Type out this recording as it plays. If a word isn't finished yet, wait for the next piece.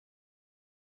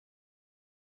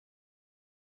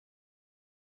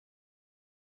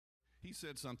He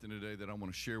said something today that I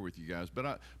want to share with you guys.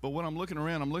 But when I'm looking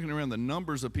around the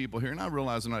numbers of people here, and I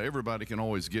realize not everybody can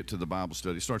always get to the Bible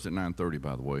study. It starts at 9:30,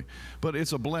 by the way. But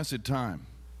it's a blessed time.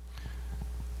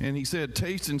 And he said,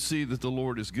 taste and see that the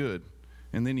Lord is good.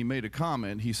 And then he made a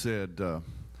comment. He said,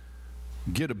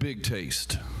 get a big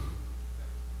taste.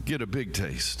 Get a big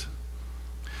taste.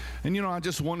 And I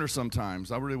just wonder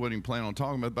sometimes, I really wasn't even planning on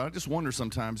talking about it, but I just wonder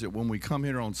sometimes that when we come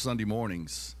here on Sunday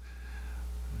mornings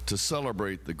to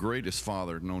celebrate the greatest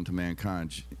Father known to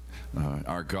mankind,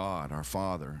 our God, our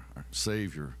Father, our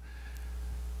Savior,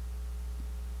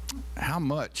 how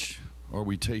much are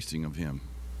we tasting of Him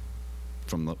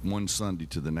from the one Sunday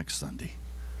to the next Sunday?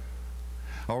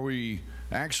 Are we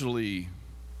actually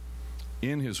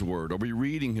in His Word? Are we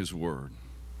reading His Word?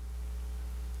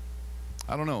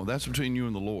 I don't know. That's between you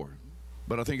and the Lord.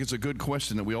 But I think it's a good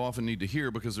question that we often need to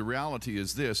hear, because the reality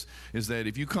is this, is that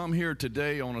if you come here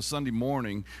today on a Sunday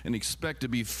morning and expect to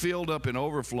be filled up and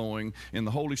overflowing in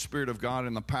the Holy Spirit of God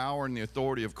and the power and the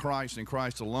authority of Christ and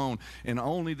Christ alone, and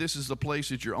only this is the place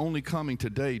that you're only coming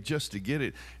today just to get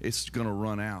it, it's going to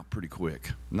run out pretty quick.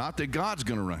 Not that God's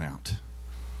going to run out.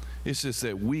 It's just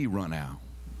that we run out.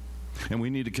 And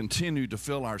we need to continue to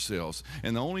fill ourselves.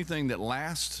 And the only thing that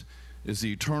lasts is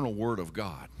the eternal Word of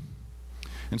God.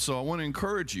 And so I want to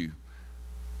encourage you,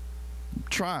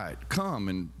 try it, come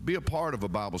and be a part of a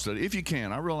Bible study if you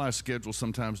can. I realize schedules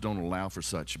sometimes don't allow for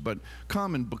such, but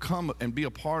come and be a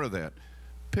part of that.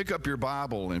 Pick up your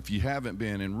Bible if you haven't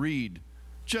been and read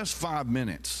just 5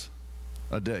 minutes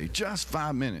a day, just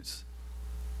 5 minutes.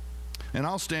 And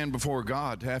I'll stand before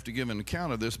God to have to give an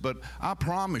account of this, but I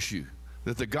promise you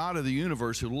that the God of the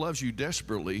universe, who loves you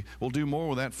desperately, will do more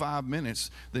with that 5 minutes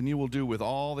than you will do with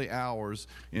all the hours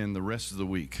in the rest of the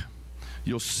week.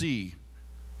 You'll see,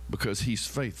 because He's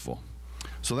faithful.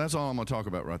 So that's all I'm going to talk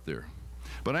about right there.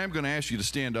 But I am going to ask you to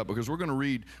stand up, because we're going to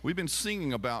read. We've been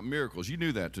singing about miracles. You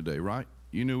knew that today, right?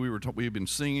 You knew we've been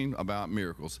singing about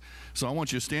miracles. So I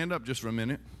want you to stand up just for a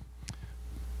minute,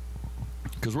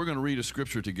 because we're going to read a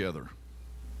scripture together.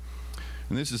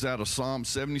 And this is out of Psalm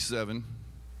 77.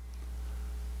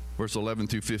 Verse 11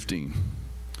 through 15.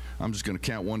 I'm just going to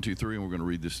count 1, 2, 3, and we're going to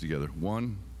read this together.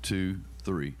 1, 2,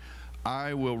 3.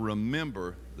 I will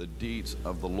remember the deeds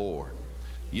of the Lord.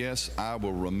 Yes, I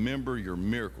will remember your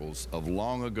miracles of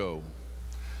long ago.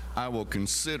 I will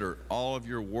consider all of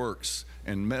your works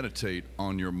and meditate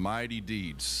on your mighty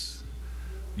deeds.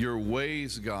 Your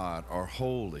ways, God, are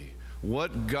holy.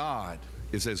 What God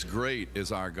is as great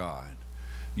as our God?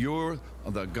 You're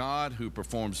the God who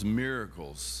performs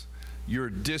miracles.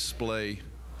 Your display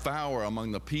power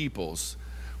among the peoples.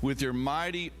 With your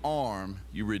mighty arm,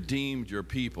 you redeemed your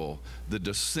people, the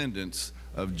descendants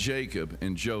of Jacob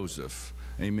and Joseph.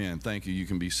 Amen. Thank you. You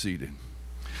can be seated.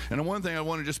 And one thing I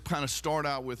want to just kind of start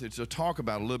out with to talk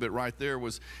about a little bit right there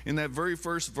was in that very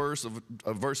first verse of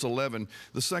verse 11,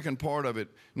 the second part of it,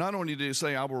 not only did it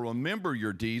say, I will remember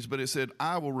your deeds, but it said,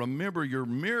 I will remember your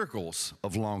miracles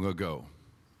of long ago.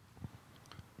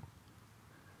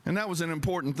 And that was an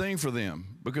important thing for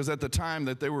them, because at the time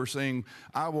that they were saying,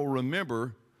 I will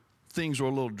remember, things were a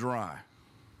little dry.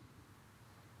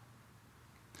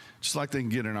 Just like they can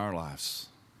get in our lives.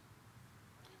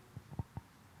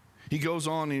 He goes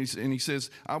on and he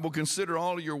says, I will consider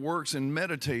all of your works and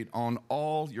meditate on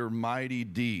all your mighty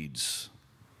deeds.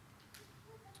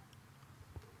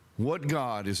 What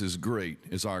God is as great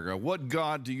as our God? What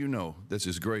God do you know that's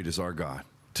as great as our God?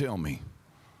 Tell me.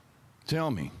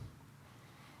 Tell me.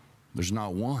 There's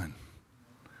not one.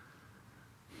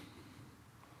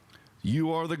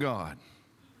 You are the God.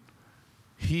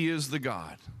 He is the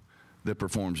God that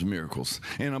performs miracles.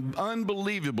 And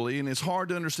unbelievably, and it's hard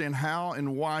to understand how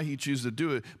and why He chooses to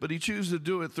do it, but He chooses to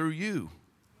do it through you,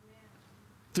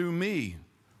 through me,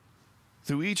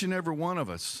 through each and every one of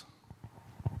us,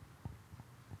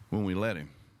 when we let Him.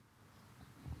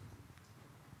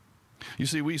 You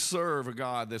see, we serve a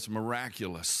God that's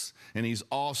miraculous, and He's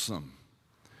awesome.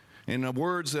 And the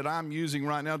words that I'm using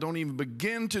right now don't even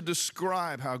begin to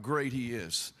describe how great He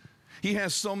is. He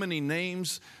has so many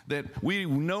names that we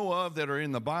know of that are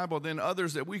in the Bible, then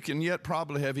others that we can yet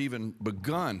probably have even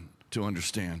begun to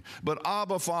understand. But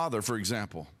Abba Father, for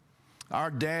example,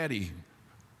 our daddy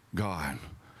God,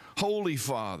 Holy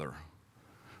Father,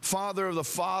 Father of the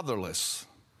fatherless,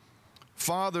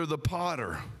 Father the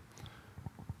potter,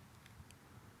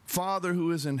 Father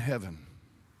who is in heaven,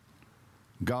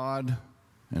 God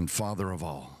and Father of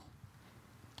all.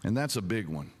 And that's a big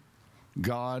one.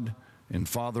 God and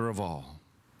Father of all.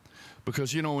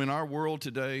 Because, in our world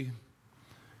today,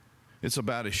 it's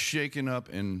about as shaken up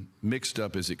and mixed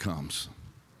up as it comes.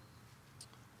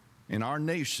 In our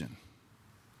nation,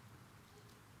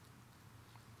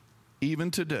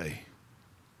 even today,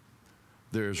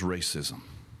 there is racism.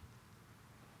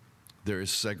 There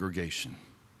is segregation.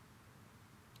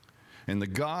 And the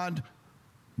God,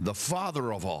 the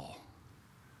Father of all,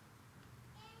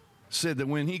 said that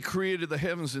when he created the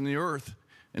heavens and the earth,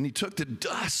 and he took the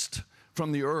dust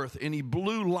from the earth and he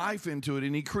blew life into it,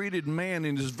 and he created man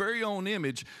in his very own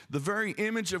image, the very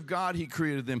image of God he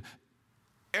created them.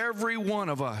 Every one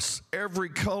of us, every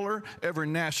color, every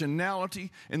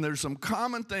nationality, and there's some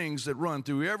common things that run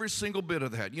through every single bit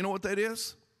of that. You know what that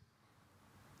is?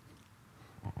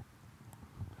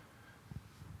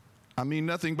 I mean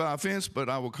nothing by offense, but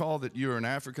I will call that you're an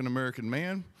African-American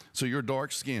man, so you're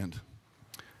dark-skinned.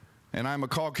 And I'm a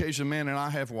Caucasian man, and I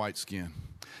have white skin.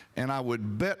 And I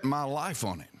would bet my life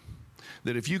on it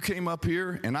that if you came up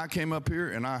here and I came up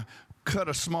here and I cut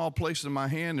a small place in my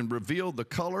hand and revealed the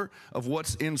color of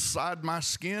what's inside my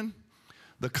skin,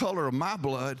 the color of my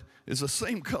blood is the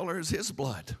same color as his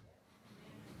blood.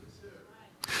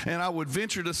 And I would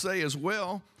venture to say as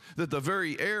well that the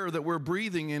very air that we're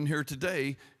breathing in here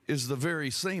today is the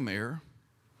very same air.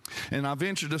 And I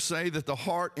venture to say that the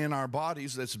heart in our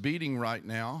bodies that's beating right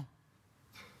now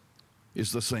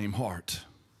is the same heart.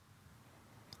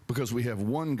 Because we have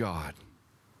one God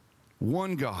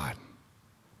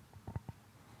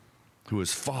who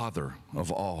is Father of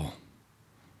all.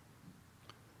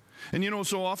 And you know,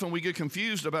 so often we get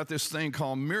confused about this thing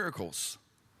called miracles.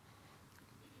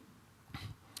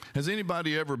 Has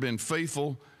anybody ever been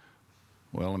faithful?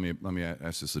 Well, let me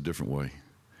ask this a different way.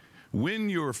 When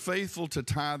you're faithful to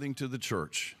tithing to the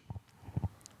church,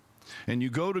 and you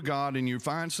go to God and you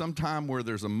find some time where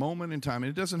there's a moment in time, and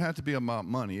it doesn't have to be about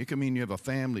money. It can mean you have a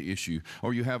family issue,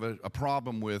 or you have a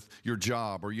problem with your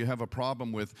job, or you have a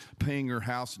problem with paying your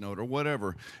house note, or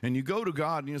whatever. And you go to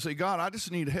God and you say, God, I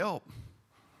just need help.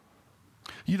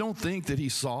 You don't think that he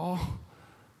saw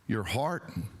your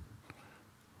heart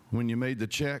when you made the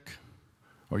check,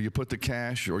 or you put the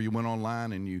cash, or you went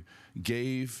online and you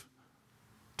gave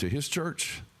to his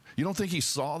church? You don't think he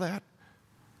saw that?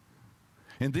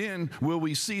 And then will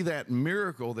we see that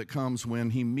miracle that comes when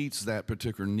he meets that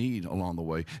particular need along the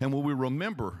way? And will we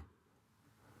remember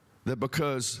that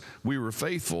because we were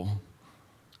faithful,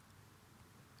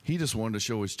 he just wanted to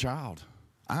show his child,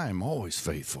 I am always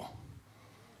faithful.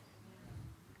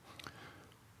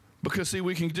 Because, see,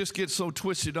 we can just get so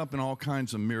twisted up in all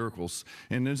kinds of miracles.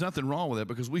 And there's nothing wrong with that,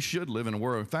 because we should live in a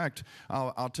world. In fact,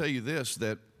 I'll tell you this,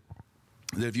 that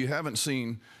if you haven't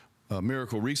seen a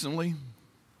miracle recently,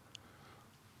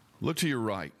 look to your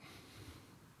right.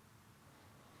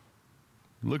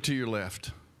 Look to your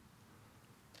left.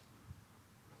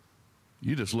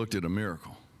 You just looked at a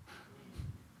miracle.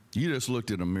 You just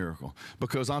looked at a miracle.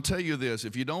 Because I'll tell you this,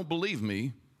 if you don't believe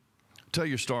me, tell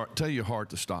your heart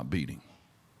to stop beating.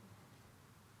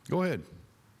 Go ahead.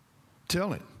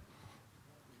 Tell it.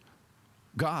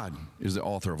 God is the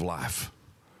author of life.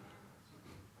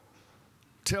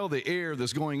 Tell the air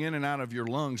that's going in and out of your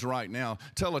lungs right now,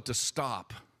 tell it to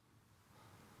stop.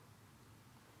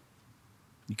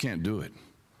 You can't do it.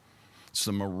 It's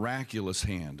the miraculous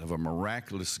hand of a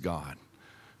miraculous God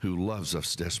who loves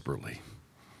us desperately.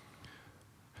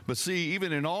 But see,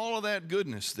 even in all of that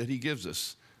goodness that he gives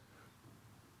us,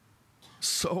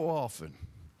 so often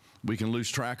we can lose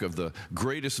track of the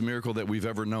greatest miracle that we've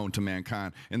ever known to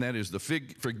mankind, and that is the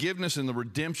forgiveness and the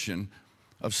redemption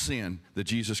of sin that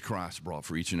Jesus Christ brought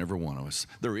for each and every one of us.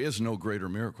 There is no greater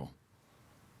miracle.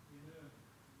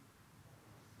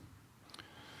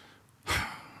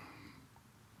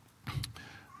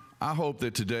 I hope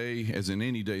that today, as in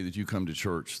any day that you come to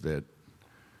church, that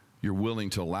you're willing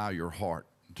to allow your heart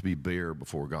to be bare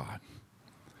before God.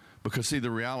 Because, see, the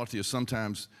reality is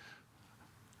sometimes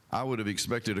I would have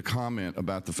expected a comment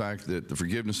about the fact that the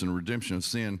forgiveness and redemption of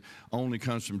sin only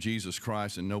comes from Jesus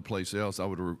Christ and no place else. I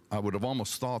would have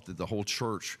almost thought that the whole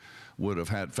church would have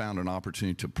found an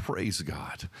opportunity to praise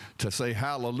God, to say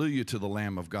hallelujah to the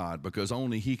Lamb of God, because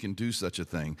only he can do such a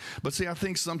thing. But see, I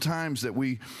think sometimes that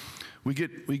we get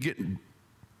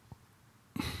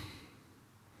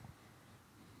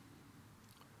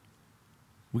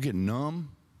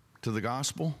numb to the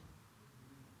gospel.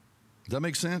 Does that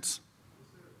make sense?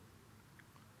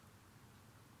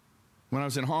 When I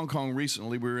was in Hong Kong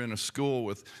recently, we were in a school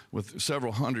with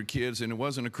several hundred kids, and it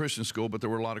wasn't a Christian school, but there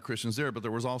were a lot of Christians there, but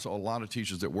there was also a lot of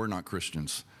teachers that were not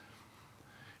Christians.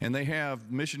 And they have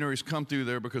missionaries come through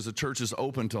there because the church is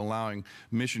open to allowing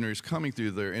missionaries coming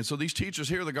through there. And so these teachers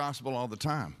hear the gospel all the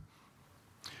time.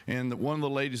 And one of the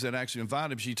ladies that actually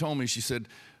invited me, she told me, she said,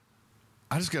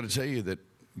 I just got to tell you that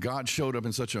God showed up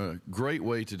in such a great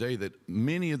way today that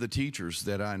many of the teachers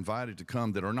that I invited to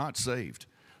come that are not saved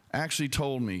actually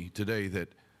told me today that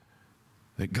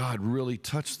that God really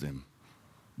touched them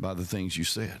by the things you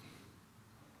said.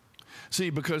 See,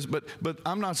 but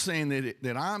I'm not saying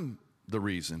that I'm the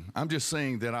reason. I'm just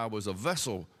saying that I was a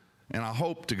vessel, and I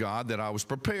hope to God that I was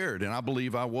prepared, and I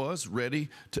believe I was ready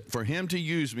for him to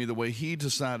use me the way he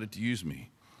decided to use me.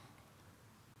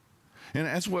 And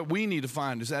that's what we need to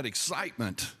find, is that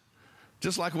excitement.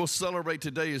 Just like we'll celebrate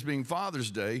today as being Father's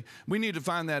Day, we need to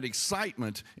find that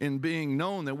excitement in being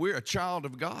known that we're a child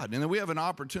of God and that we have an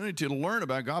opportunity to learn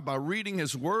about God by reading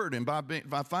his word and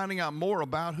by finding out more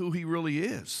about who he really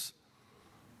is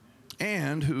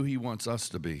and who he wants us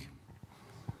to be.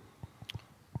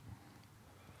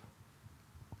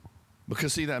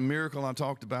 Because see, that miracle I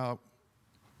talked about,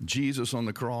 Jesus on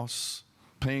the cross,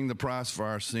 paying the price for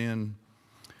our sin,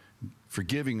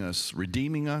 forgiving us,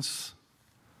 redeeming us,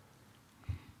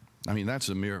 I mean, that's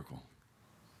a miracle.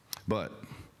 But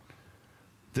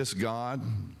this God,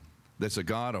 that's a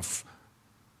God of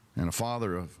and a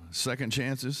Father of second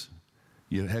chances,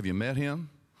 have you met him?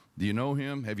 Do you know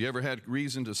him? Have you ever had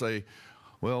reason to say,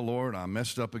 well, Lord, I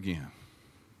messed up again?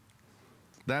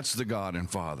 That's the God and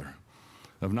Father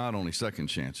of not only second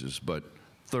chances, but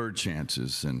third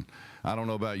chances. And I don't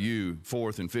know about you,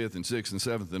 fourth and fifth and sixth and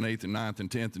seventh and eighth and ninth and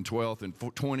 10th and 12th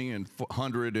and 20 and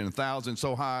 100 and 1,000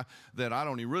 so high that I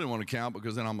don't even really want to count,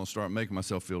 because then I'm going to start making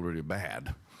myself feel really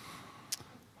bad.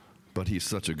 But he's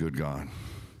such a good God.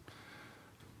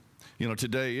 You know,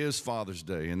 today is Father's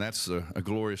Day, and that's a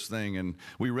glorious thing. And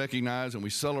we recognize and we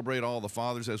celebrate all the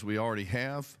fathers as we already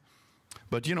have.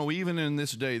 But, you know, even in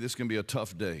this day, this can be a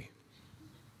tough day.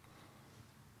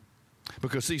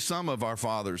 Because, see, some of our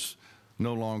fathers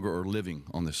no longer are living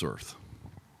on this earth.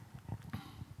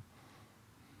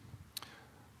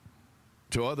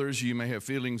 To others, you may have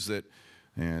feelings that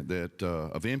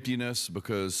of emptiness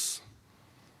because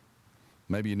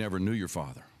maybe you never knew your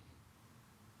father.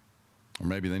 Or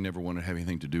maybe they never wanted to have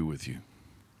anything to do with you.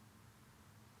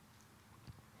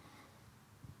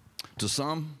 To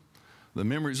some, the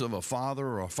memories of a father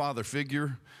or a father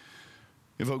figure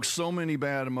evoke so many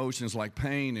bad emotions like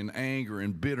pain and anger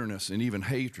and bitterness and even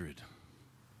hatred,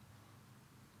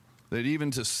 that even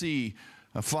to see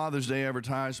a Father's Day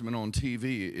advertisement on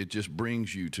TV, it just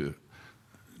brings you to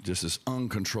just this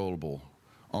uncontrollable,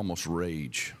 almost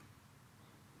rage.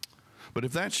 But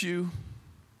if that's you,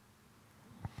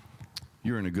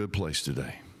 you're in a good place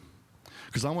today.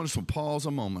 Because I want us to pause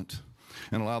a moment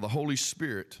and allow the Holy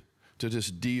Spirit to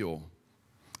just deal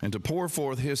and to pour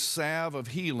forth his salve of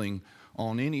healing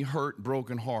on any hurt,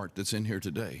 broken heart that's in here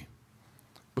today.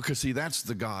 Because, see, that's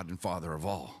the God and Father of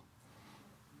all.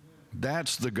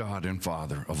 That's the God and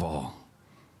Father of all.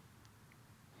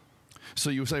 So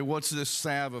you say, what's this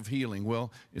salve of healing?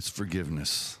 Well, it's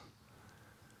forgiveness.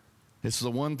 It's the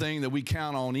one thing that we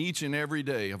count on each and every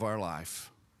day of our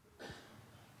life.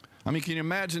 I mean, can you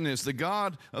imagine this? The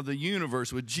God of the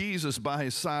universe with Jesus by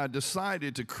his side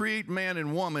decided to create man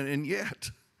and woman, and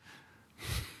yet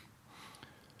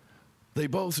they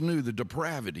both knew the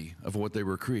depravity of what they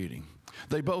were creating.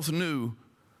 They both knew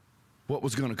what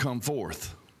was going to come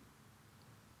forth.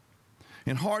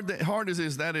 And hard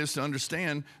as that is to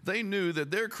understand, they knew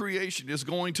that their creation is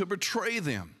going to betray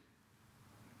them.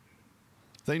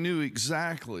 They knew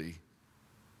exactly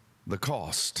the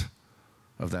cost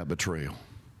of that betrayal.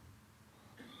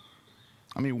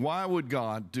 I mean, why would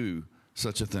God do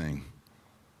such a thing?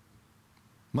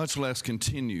 Much less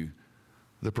continue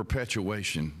the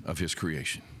perpetuation of his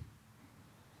creation.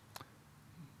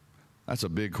 That's a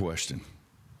big question.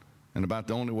 And about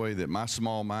the only way that my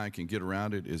small mind can get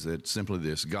around it is that simply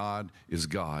this: God is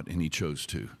God, and he chose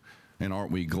to. And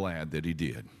aren't we glad that he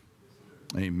did?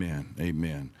 Amen.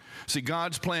 Amen. See,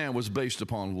 God's plan was based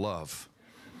upon love.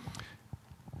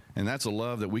 And that's a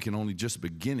love that we can only just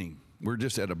beginning. We're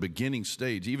just at a beginning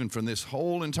stage, even from this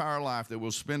whole entire life that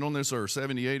we'll spend on this earth,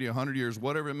 70, 80, 100 years,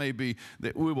 whatever it may be,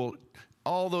 that we will,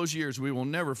 all those years, we will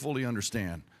never fully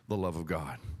understand the love of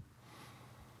God.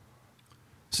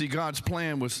 See, God's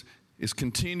plan is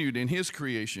continued in his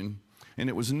creation, and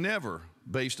it was never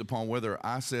based upon whether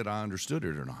I said I understood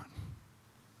it or not.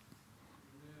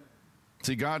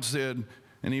 See, God said,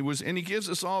 and he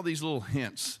gives us all these little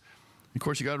hints. Of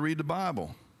course, you got to read the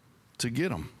Bible to get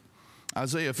them.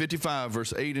 Isaiah 55,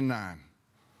 verse 8 and 9.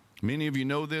 Many of you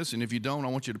know this, and if you don't, I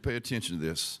want you to pay attention to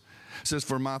this. It says,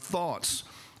 "For my thoughts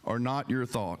are not your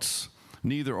thoughts,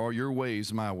 neither are your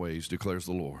ways my ways, declares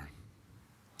the Lord.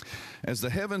 As the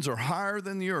heavens are higher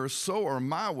than the earth, so are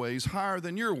my ways higher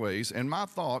than your ways, and my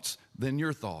thoughts than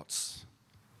your thoughts."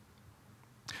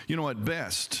 You know, at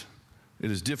best,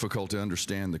 it is difficult to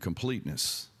understand the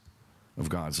completeness of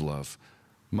God's love,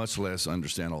 much less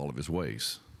understand all of his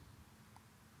ways.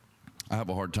 I have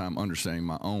a hard time understanding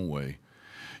my own way.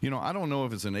 You know, I don't know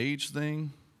if it's an age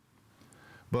thing,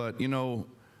 but, you know,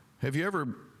 have you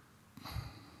ever...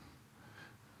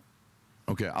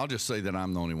 Okay, I'll just say that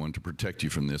I'm the only one to protect you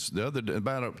from this.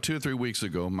 About 2 or 3 weeks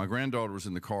ago, my granddaughter was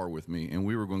in the car with me, and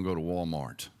we were going to go to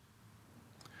Walmart.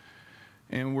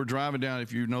 And we're driving down,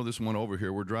 if you know this one over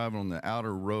here, we're driving on the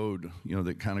outer road, you know,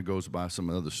 that kind of goes by some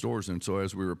other stores. And so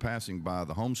as we were passing by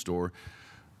the home store,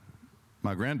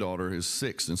 my granddaughter is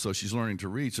 6, and so she's learning to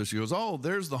read. So she goes, "Oh,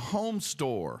 there's the home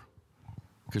store,"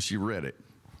 because she read it.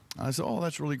 I said, "Oh,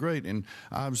 that's really great." And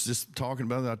I was just talking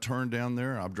about it. I turned down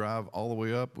there. I drive all the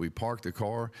way up. We park the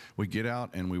car. We get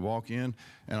out, and we walk in.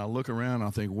 And I look around, and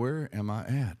I think, where am I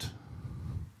at?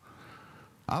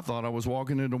 I thought I was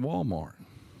walking into Walmart.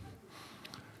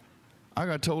 I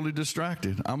got totally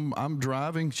distracted. I'm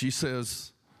driving. She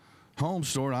says, "Home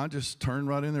store." And I just turned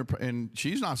right in there. And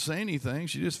she's not saying anything.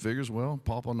 She just figures, well,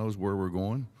 Papa knows where we're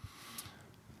going.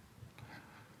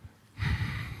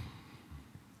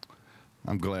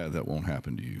 I'm glad that won't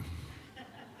happen to you.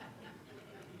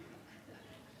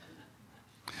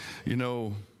 You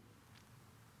know,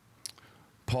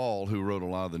 Paul, who wrote a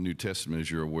lot of the New Testament, as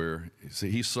you're aware,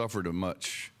 he suffered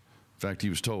much. In fact, he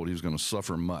was told he was going to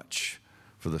suffer much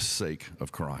for the sake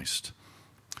of Christ.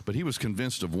 But he was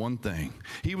convinced of one thing.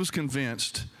 He was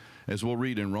convinced, as we'll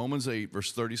read in Romans 8,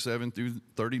 verse 37 through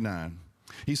 39,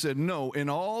 he said, "No, in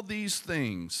all these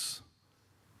things."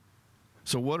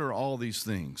 So what are all these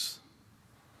things?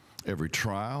 Every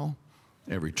trial,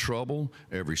 every trouble,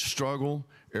 every struggle,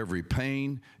 every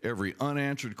pain, every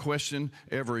unanswered question,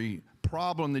 every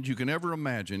problem that you can ever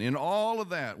imagine. In all of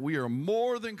that, we are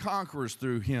more than conquerors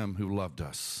through him who loved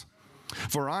us.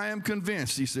 "For I am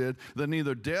convinced," he said, "that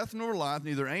neither death nor life,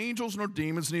 neither angels nor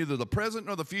demons, neither the present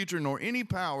nor the future, nor any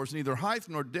powers, neither height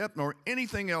nor depth, nor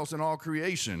anything else in all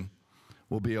creation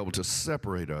will be able to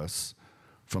separate us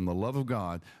from the love of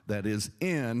God that is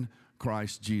in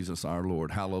Christ Jesus our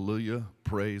Lord." Hallelujah.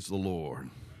 Praise the Lord.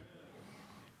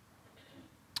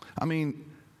 I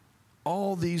mean,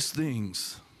 all these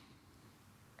things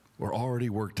were already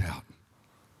worked out.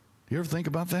 You ever think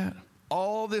about that?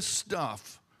 All this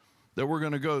stuff that we're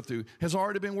going to go through has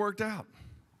already been worked out.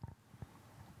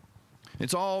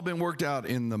 It's all been worked out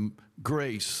in the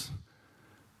grace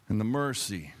and the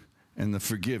mercy and the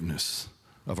forgiveness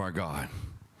of our God.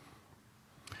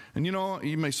 And you know,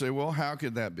 you may say, well, how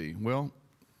could that be? Well,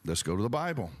 let's go to the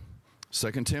Bible.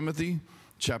 2 Timothy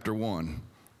chapter 1,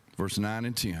 verse 9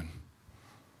 and 10.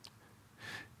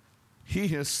 "He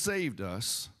has saved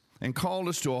us and called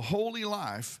us to a holy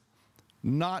life,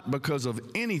 not because of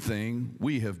anything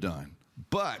we have done,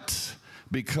 but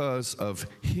because of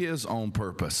his own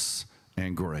purpose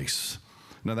and grace."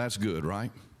 Now that's good,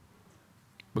 right?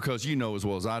 Because you know as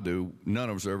well as I do, none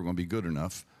of us are ever going to be good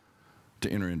enough to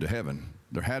enter into heaven.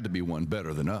 There had to be one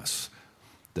better than us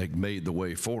that made the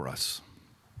way for us.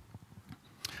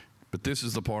 But this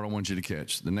is the part I want you to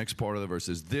catch. The next part of the verse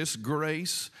is, "This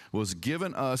grace was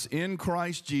given us in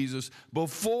Christ Jesus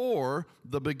before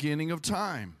the beginning of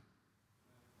time.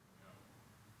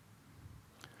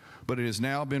 But it has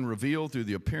now been revealed through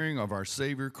the appearing of our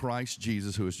Savior Christ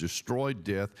Jesus, who has destroyed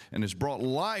death and has brought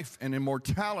life and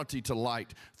immortality to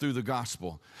light through the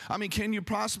gospel." I mean, can you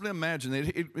possibly imagine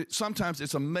that? Sometimes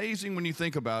it's amazing when you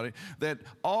think about it, that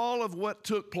all of what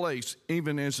took place,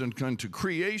 even as into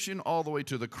creation, all the way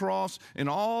to the cross, and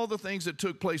all the things that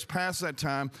took place past that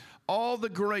time, all the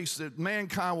grace that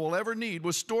mankind will ever need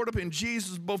was stored up in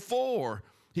Jesus before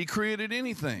he created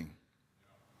anything.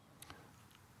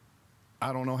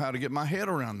 I don't know how to get my head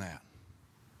around that.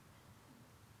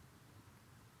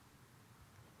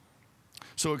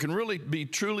 So it can really be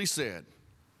truly said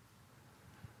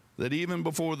that even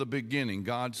before the beginning,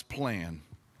 God's plan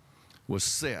was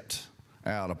set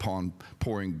out upon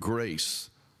pouring grace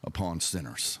upon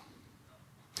sinners.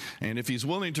 And if he's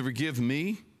willing to forgive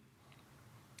me,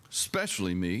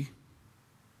 especially me,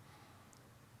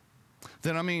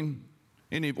 then I mean,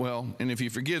 and if he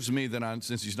forgives me, then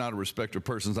since he's not a respecter of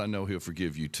persons, I know he'll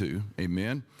forgive you too.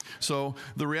 Amen. So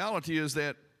the reality is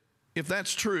that if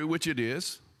that's true, which it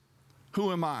is,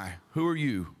 who am I? Who are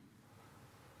you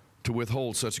to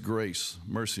withhold such grace,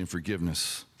 mercy, and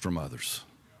forgiveness from others?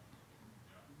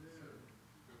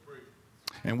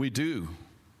 And we do.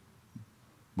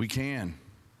 We can.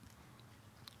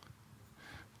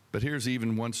 But here's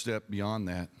even one step beyond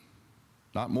that.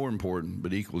 Not more important,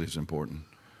 but equally as important.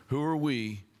 Who are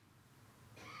we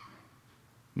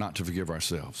not to forgive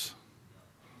ourselves?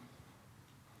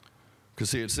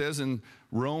 Because see, it says in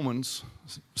Romans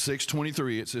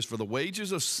 6:23, it says, "For the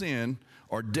wages of sin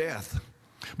are death,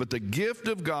 but the gift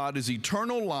of God is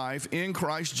eternal life in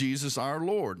Christ Jesus our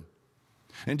Lord."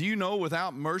 And do you know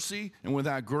without mercy and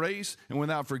without grace and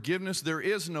without forgiveness, there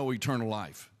is no eternal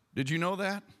life? Did you know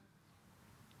that?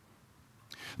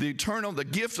 The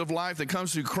gift of life that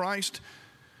comes through Christ,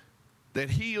 that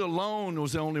He alone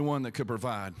was the only one that could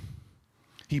provide.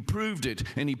 He proved it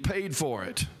and He paid for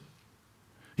it.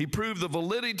 He proved the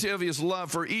validity of His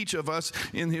love for each of us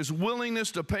in His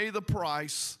willingness to pay the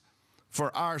price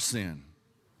for our sin,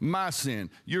 my sin,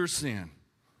 your sin.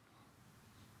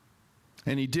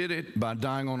 And He did it by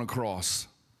dying on a cross,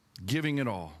 giving it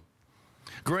all.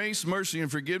 Grace, mercy, and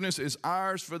forgiveness is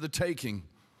ours for the taking.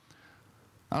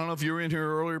 I don't know if you were in here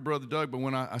earlier, Brother Doug, but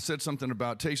when I said something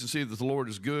about taste and see that the Lord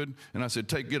is good, and I said,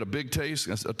 get a big taste,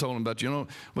 I told him about,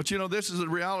 this is the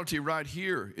reality right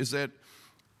here, is that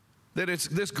it's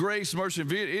this grace, mercy, and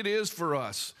forgiveness, it is for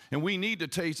us. And we need to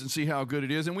taste and see how good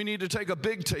it is, and we need to take a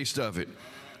big taste of it.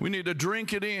 We need to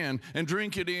drink it in, and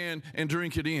drink it in, and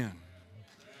drink it in.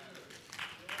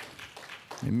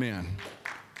 Amen.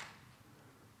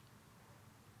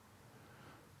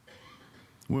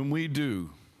 When we do,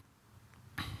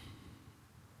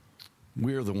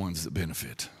 we're the ones that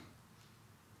benefit.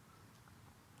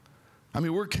 I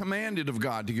mean, we're commanded of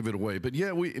God to give it away, but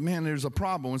yeah, there's a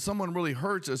problem. When someone really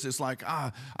hurts us, it's like,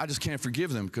 I just can't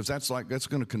forgive them because that's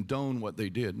going to condone what they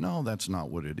did. No, that's not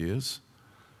what it is.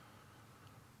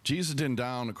 Jesus didn't die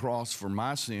on the cross for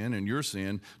my sin and your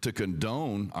sin to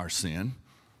condone our sin.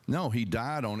 No, He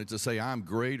died on it to say, I'm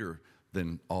greater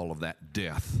than all of that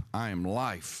death. I am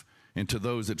life, and to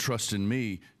those that trust in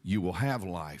me, you will have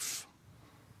life.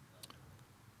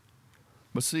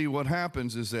 But see, what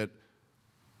happens is that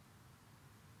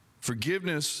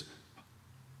forgiveness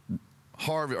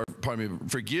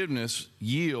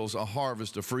yields a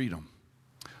harvest of freedom,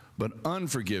 but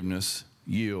unforgiveness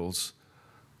yields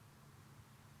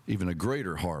even a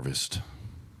greater harvest,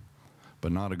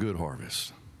 but not a good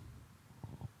harvest.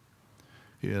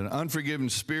 An unforgiven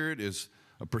spirit is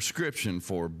a prescription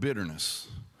for bitterness,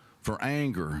 for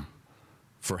anger,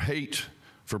 for hate,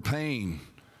 for pain,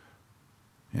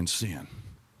 and sin.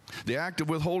 The act of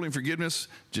withholding forgiveness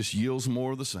just yields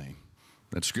more of the same.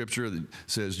 That scripture that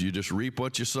says you just reap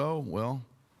what you sow, well,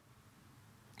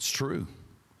 it's true.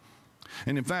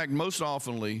 And in fact, most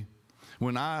oftenly,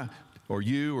 when I or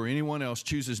you or anyone else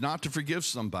chooses not to forgive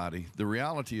somebody, the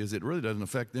reality is it really doesn't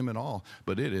affect them at all,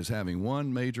 but it is having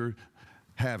one major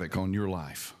havoc on your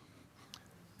life.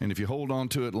 And if you hold on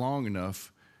to it long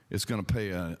enough, it's going to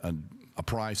pay a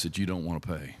price that you don't want to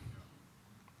pay.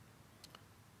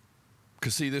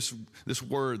 Because see, this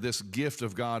word, this gift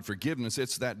of God, forgiveness,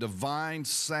 it's that divine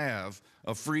salve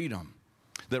of freedom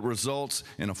that results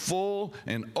in a full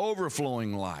and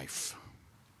overflowing life.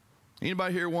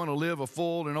 Anybody here want to live a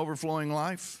full and overflowing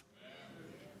life?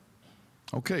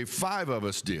 Okay, 5 of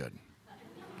us did.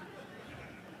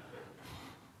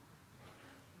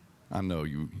 I know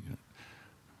you.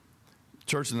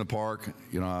 Church in the Park,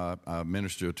 I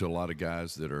minister to a lot of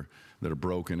guys that are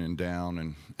broken and down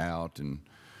and out, and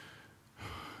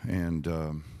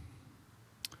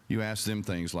you ask them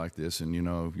things like this, and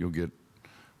you'll get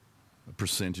a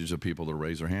percentage of people that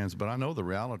raise their hands. But I know the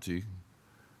reality.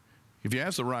 If you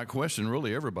ask the right question,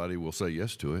 really everybody will say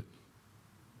yes to it.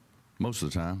 Most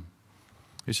of the time.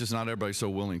 It's just not everybody so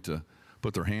willing to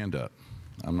put their hand up.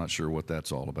 I'm not sure what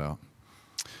that's all about.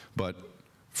 But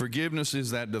forgiveness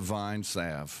is that divine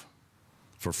salve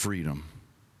for freedom.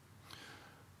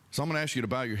 So I'm going to ask you to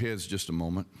bow your heads just a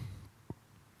moment.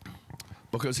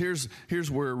 Because here's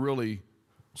where really,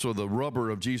 so the rubber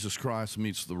of Jesus Christ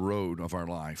meets the road of our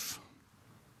life.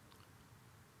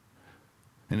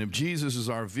 And if Jesus is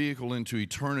our vehicle into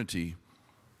eternity,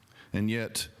 and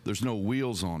yet there's no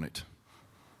wheels on it,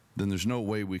 then there's no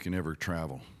way we can ever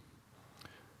travel.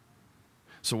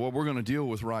 So what we're going to deal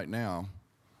with right now,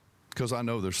 because I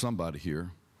know there's somebody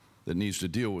here that needs to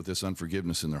deal with this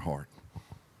unforgiveness in their heart.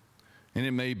 And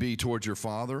it may be towards your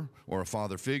father or a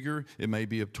father figure. It may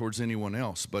be towards anyone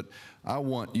else. But I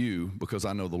want you, because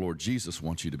I know the Lord Jesus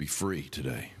wants you to be free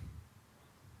today.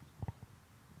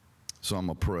 So I'm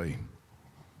going to pray.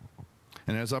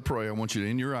 And as I pray, I want you to,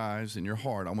 in your eyes, in your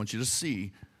heart, I want you to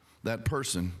see that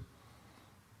person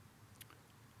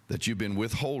that you've been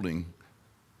withholding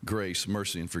grace,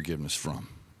 mercy, and forgiveness from.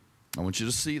 I want you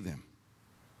to see them.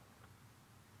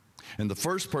 And the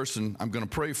first person I'm going to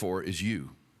pray for is you.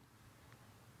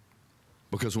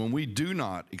 Because when we do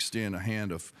not extend a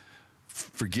hand of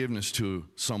forgiveness to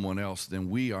someone else, then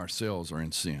we ourselves are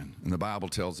in sin. And the Bible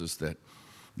tells us that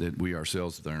we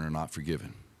ourselves then are not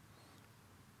forgiven.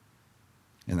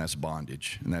 And that's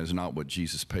bondage. And that is not what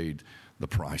Jesus paid the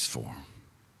price for.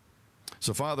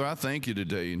 So, Father, I thank you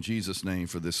today in Jesus' name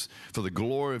for this, for the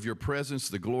glory of your presence,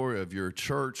 the glory of your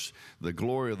church, the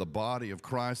glory of the body of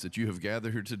Christ that you have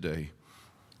gathered here today.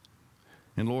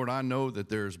 And Lord, I know that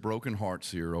there's broken hearts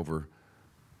here over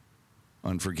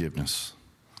unforgiveness.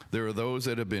 There are those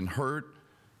that have been hurt,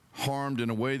 harmed in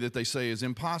a way that they say is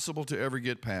impossible to ever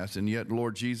get past. And yet,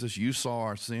 Lord Jesus, you saw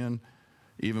our sin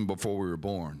even before we were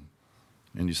born.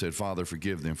 And you said, Father,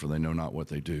 forgive them, for they know not what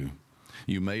they do.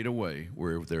 You made a way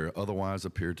where there otherwise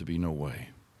appeared to be no way.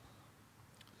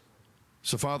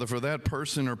 So, Father, for that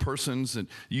person or persons that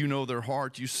you know their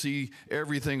heart, you see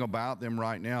everything about them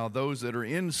right now, those that are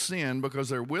in sin because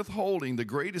they're withholding the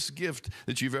greatest gift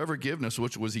that you've ever given us,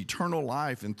 which was eternal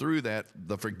life, and through that,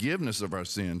 the forgiveness of our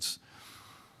sins.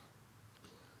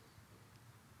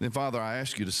 Then, Father, I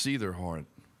ask you to see their heart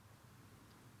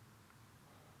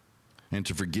and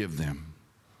to forgive them.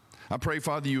 I pray,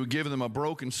 Father, you would give them a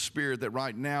broken spirit, that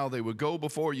right now they would go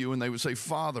before you and they would say,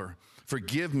 Father,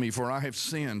 forgive me, for I have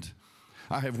sinned.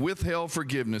 I have withheld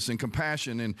forgiveness and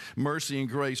compassion and mercy and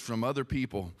grace from other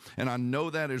people, and I know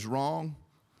that is wrong,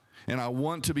 and I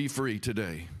want to be free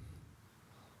today.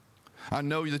 I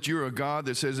know that you're a God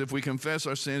that says if we confess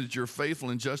our sins, that you're faithful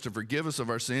and just to forgive us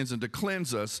of our sins and to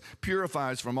cleanse us,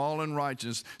 purify us from all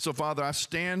unrighteousness. So, Father, I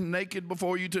stand naked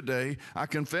before you today. I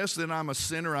confess that I'm a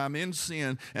sinner, I'm in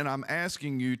sin, and I'm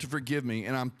asking you to forgive me.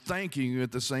 And I'm thanking you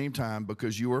at the same time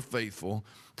because you are faithful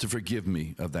to forgive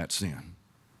me of that sin.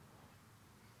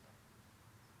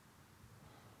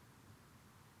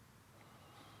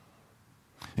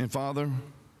 And, Father,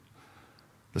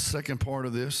 the second part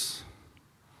of this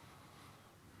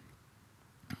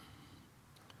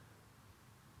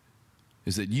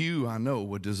is that you, I know,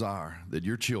 would desire that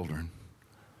your children,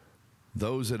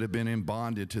 those that have been in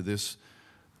bondage to this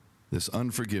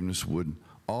unforgiveness, would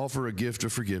offer a gift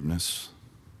of forgiveness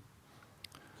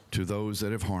to those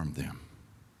that have harmed them.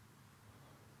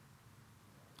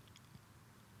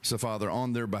 So, Father,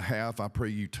 on their behalf, I pray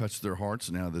you touch their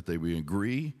hearts now, that they will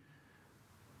agree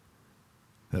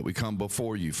that we come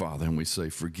before you, Father, and we say,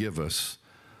 forgive us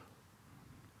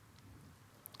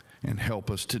and help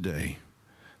us today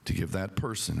to give that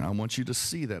person, I want you to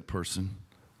see that person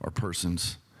or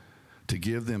persons, to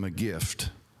give them a gift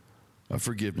of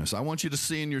forgiveness. I want you to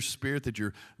see in your spirit that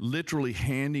you're literally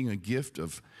handing a gift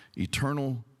of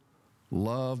eternal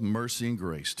love, mercy, and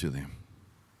grace to them.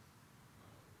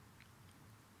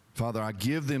 Father, I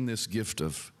give them this gift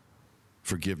of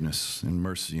forgiveness and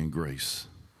mercy and grace.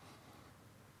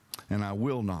 And I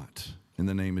will not, in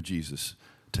the name of Jesus,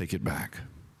 take it back.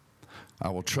 I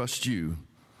will trust you,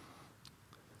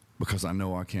 because I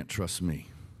know I can't trust me.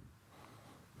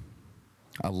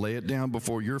 I lay it down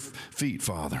before your feet,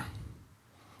 Father.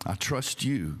 I trust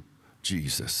you,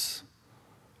 Jesus,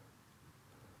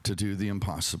 to do the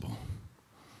impossible.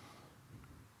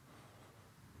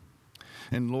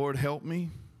 And Lord, help me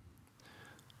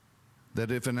that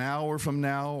if an hour from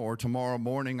now or tomorrow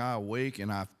morning I awake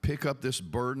and I pick up this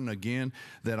burden again,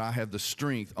 that I have the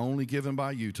strength only given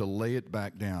by you to lay it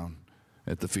back down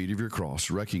at the feet of your cross,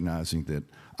 recognizing that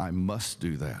I must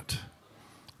do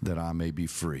that I may be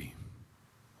free.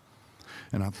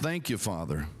 And I thank you,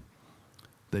 Father,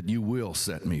 that you will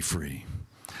set me free.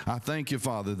 I thank you,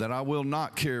 Father, that I will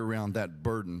not carry around that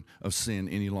burden of sin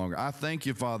any longer. I thank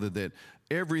you, Father, that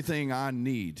everything I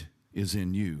need is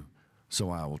in you, so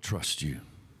I will trust you.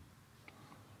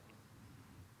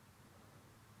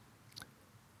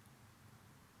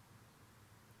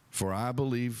 For I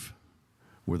believe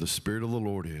where the Spirit of the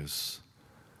Lord is,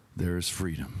 there is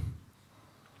freedom.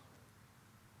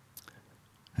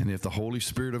 And if the Holy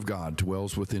Spirit of God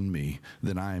dwells within me,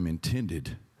 then I am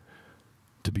intended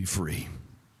to be free.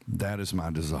 That is my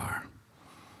desire.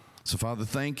 So, Father,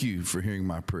 thank you for hearing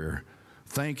my prayer.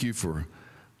 Thank you for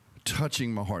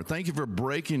touching my heart. Thank you for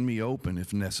breaking me open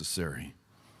if necessary,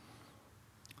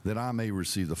 that I may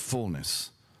receive the fullness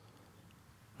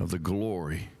of the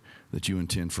glory that you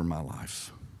intend for my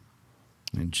life.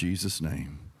 In Jesus'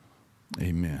 name,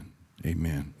 amen,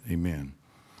 amen, amen.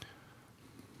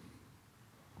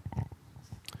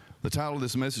 The title of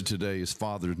this message today is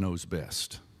Father Knows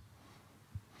Best.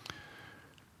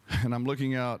 And I'm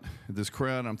looking out at this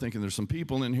crowd, and I'm thinking there's some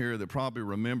people in here that probably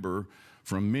remember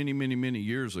from many, many, many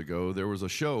years ago, there was a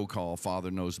show called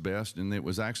Father Knows Best, and it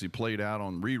was actually played out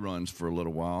on reruns for a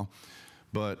little while.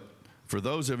 But for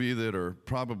those of you that are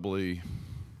probably,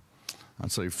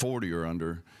 I'd say 40 or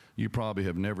under, you probably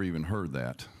have never even heard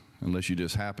that, unless you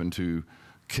just happen to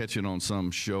catch it on some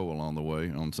show along the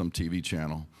way, on some TV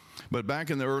channel. But back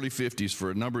in the early 50s,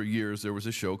 for a number of years, there was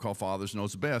a show called Father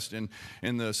Knows Best. And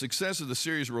the success of the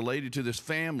series related to this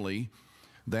family,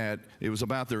 that it was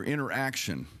about their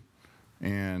interaction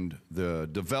and the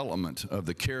development of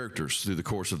the characters through the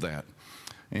course of that.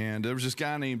 And there was this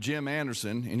guy named Jim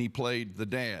Anderson, and he played the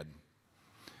dad.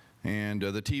 And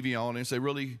the TV audience, they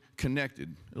really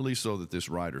connected, at least so that this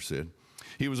writer said.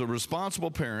 He was a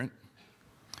responsible parent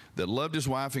that loved his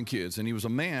wife and kids, and he was a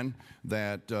man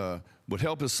that would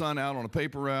help his son out on a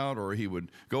paper route, or he would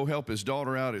go help his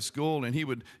daughter out at school, and he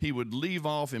would leave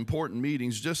off important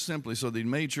meetings just simply so that he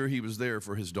made sure he was there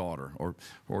for his daughter,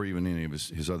 or even any of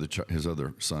his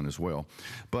other son as well.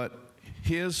 But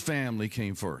his family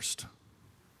came first.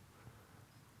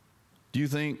 Do you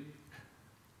think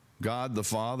God the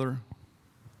Father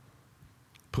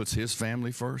puts his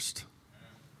family first?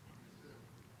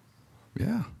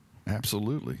 Yeah,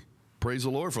 absolutely. Praise the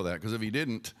Lord for that, because if he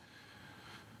didn't,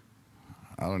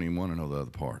 I don't even want to know the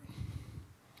other part.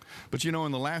 But you know,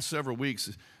 in the last several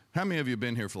weeks, how many of you have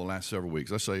been here for the last several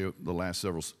weeks? Let's say the last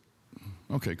several.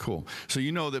 Okay, cool. So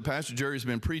you know that Pastor Jerry's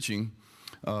been preaching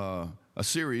a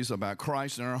series about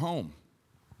Christ in our home.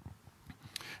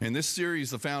 And this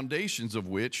series, the foundations of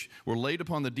which were laid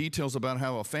upon the details about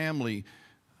how a family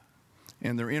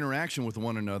and their interaction with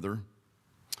one another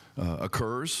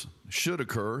occurs, should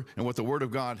occur, and what the Word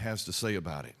of God has to say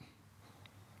about it.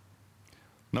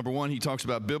 Number one, he talks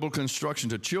about biblical instruction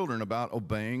to children about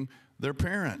obeying their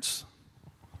parents.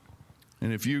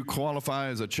 And if you qualify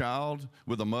as a child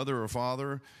with a mother or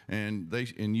father, and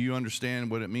you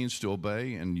understand what it means to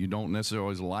obey, and you don't necessarily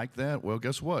always like that, well,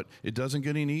 guess what? It doesn't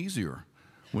get any easier.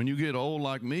 When you get old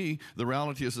like me, the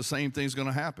reality is the same thing's going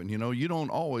to happen. You know, you don't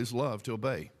always love to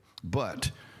obey, but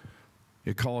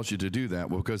it calls you to do that.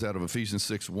 Well, because out of Ephesians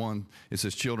 6:1, it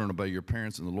says, children, obey your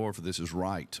parents in the Lord, for this is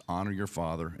right. Honor your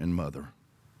father and mother.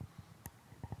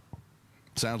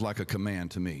 Sounds like a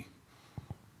command to me.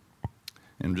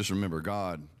 And just remember,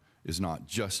 God is not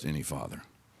just any father.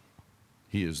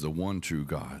 He is the one true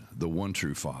God, the one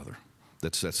true Father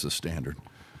that sets the standard.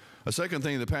 A second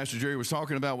thing that Pastor Jerry was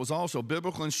talking about was also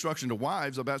biblical instruction to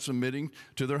wives about submitting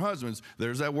to their husbands.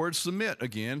 There's that word submit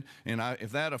again, and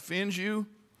if that offends you,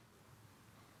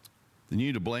 then you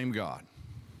need to blame God.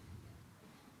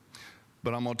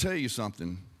 But I'm going to tell you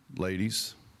something,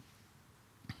 ladies.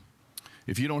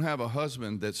 If you don't have a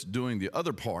husband that's doing the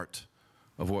other part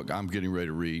of what I'm getting ready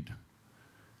to read,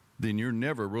 then you're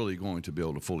never really going to be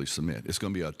able to fully submit. It's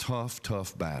going to be a tough,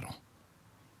 tough battle.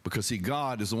 Because, see,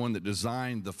 God is the one that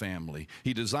designed the family.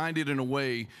 He designed it in a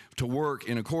way to work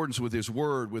in accordance with His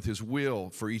Word, with His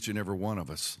will for each and every one of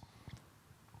us.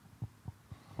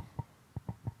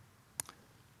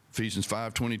 Ephesians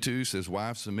 5:22 says,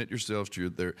 wives, submit yourselves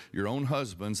to your own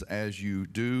husbands as you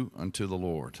do unto the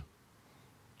Lord.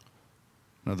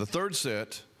 Now, the third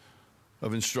set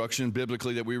of instruction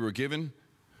biblically that we were given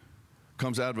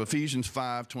comes out of Ephesians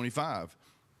 5:25.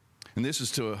 And this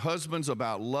is to husbands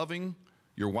about loving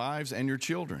your wives and your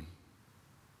children.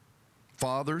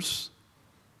 Fathers,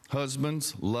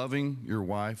 husbands, loving your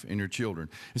wife and your children.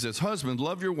 It says, husbands,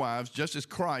 love your wives just as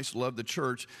Christ loved the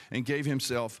church and gave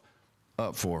himself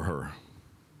up for her.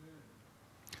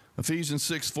 Ephesians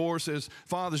 6:4 says,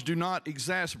 fathers, do not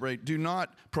exasperate, do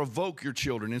not provoke your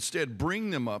children. Instead,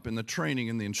 bring them up in the training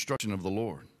and the instruction of the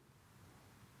Lord.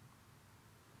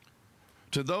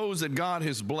 To those that God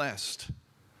has blessed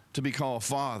to be called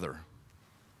father,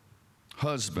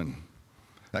 husband,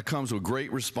 that comes with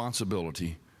great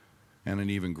responsibility and an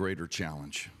even greater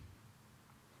challenge.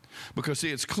 Because,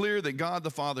 see, it's clear that God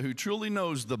the Father, who truly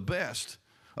knows the best,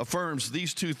 affirms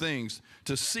these two things: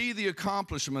 to see the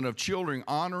accomplishment of children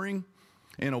honoring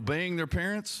and obeying their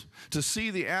parents, to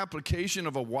see the application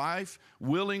of a wife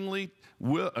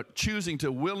choosing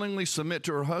to willingly submit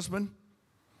to her husband.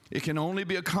 It can only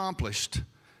be accomplished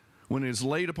when it is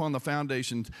laid upon the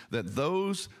foundation that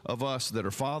those of us that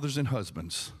are fathers and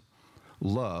husbands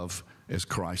love as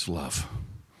Christ loved.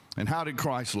 And how did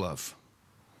Christ love?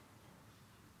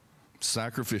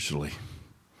 Sacrificially,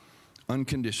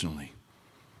 unconditionally.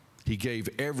 He gave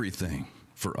everything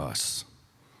for us.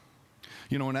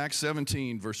 You know, in Acts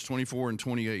 17, verse 24 and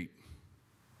 28,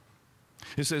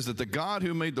 it says that the God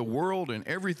who made the world and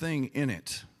everything in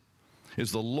it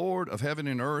is the Lord of heaven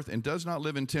and earth, and does not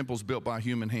live in temples built by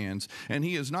human hands. And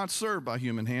he is not served by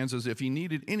human hands as if he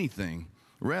needed anything.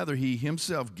 Rather, he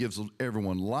himself gives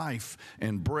everyone life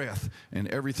and breath and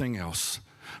everything else.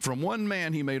 From one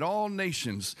man he made all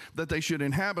nations, that they should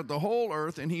inhabit the whole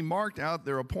earth, and he marked out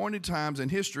their appointed times in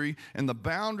history and the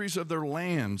boundaries of their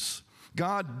lands.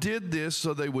 God did this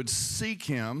so they would seek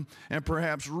him and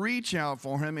perhaps reach out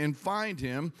for him and find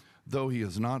him, though he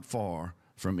is not far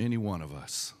from any one of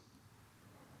us.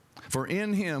 For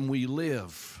in him we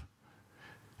live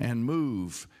and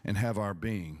move and have our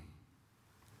being.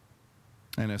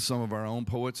 And as some of our own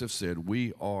poets have said,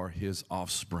 we are his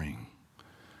offspring.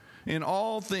 In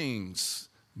all things,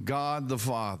 God the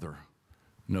Father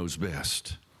knows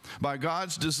best. By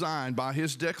God's design, by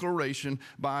his declaration,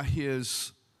 by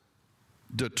his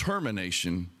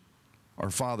determination,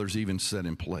 our Father's even set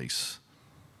in place.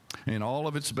 And all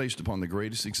of it's based upon the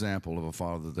greatest example of a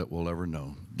Father that we'll ever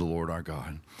know, the Lord our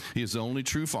God. He is the only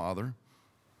true Father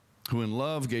who in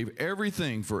love gave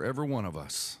everything for every one of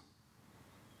us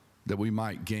that we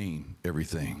might gain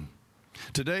everything.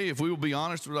 Today, if we will be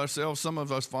honest with ourselves, some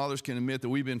of us fathers can admit that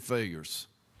we've been failures.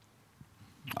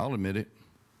 I'll admit it.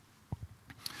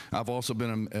 I've also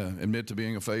been admit to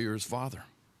being a failure as father.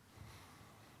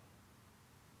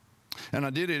 And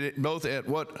I did it both at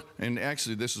what, and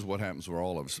actually this is what happens for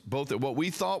all of us, both at what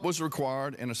we thought was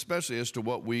required and especially as to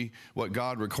what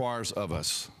God requires of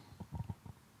us.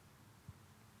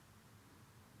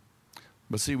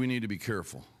 But see, we need to be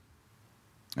careful.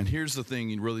 And here's the thing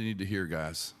you really need to hear,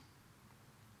 guys.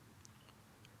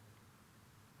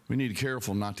 We need to be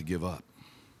careful not to give up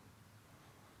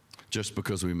just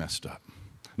because we messed up.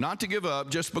 Not to give up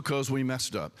just because we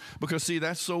messed up. Because, see,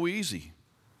 that's so easy,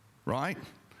 right?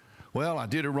 Well, I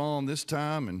did it wrong this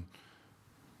time, and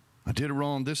I did it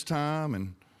wrong this time,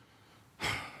 and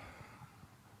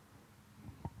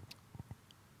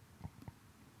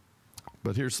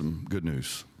but here's some good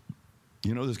news.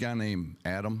 You know this guy named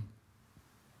Adam?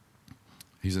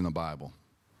 He's in the Bible.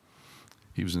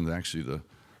 He was in actually the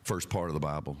first part of the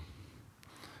Bible.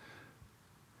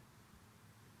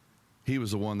 He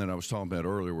was the one that I was talking about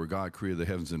earlier where God created the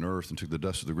heavens and earth and took the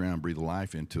dust of the ground and breathed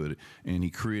life into it. And he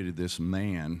created this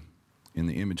man in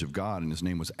the image of God, and his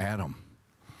name was Adam.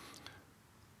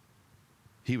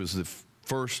 He was the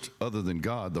first, other than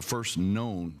God, the first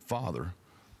known father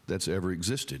that's ever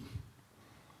existed.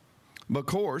 But of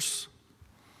course,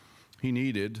 he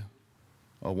needed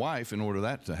a wife in order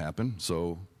that to happen,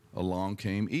 so along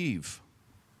came Eve,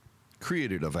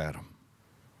 created of Adam.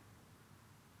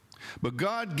 But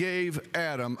God gave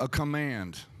Adam a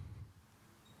command,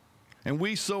 and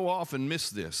we so often miss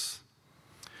this.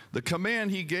 The command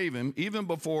he gave him, even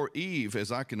before Eve,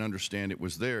 as I can understand it,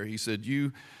 was there, he said,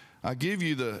 you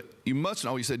must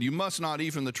not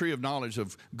eat from the tree of knowledge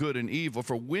of good and evil,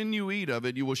 for when you eat of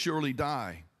it, you will surely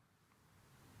die.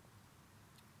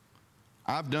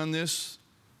 I've done this.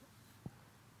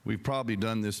 We've probably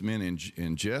done this, men,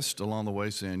 in jest along the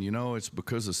way, saying, you know, it's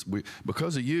because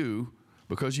of you,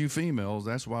 because you females,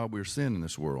 that's why we're sin in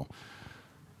this world.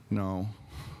 No,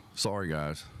 sorry,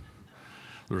 guys.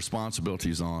 The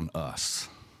responsibility is on us.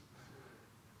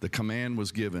 The command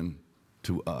was given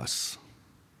to us.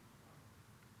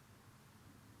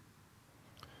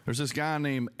 There's this guy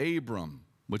named Abram,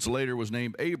 which later was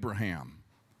named Abraham,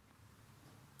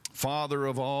 father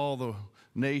of all the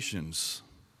nations.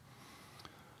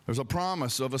 There's a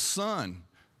promise of a son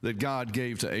that God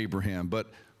gave to Abraham, but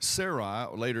Sarai,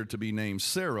 later to be named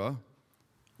Sarah,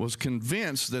 was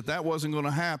convinced that that wasn't going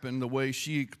to happen the way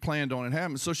she planned on it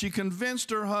happening. So she convinced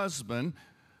her husband,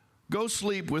 go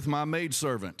sleep with my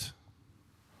maidservant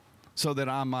so that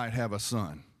I might have a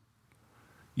son.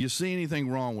 You see anything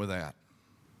wrong with that?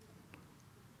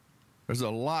 There's a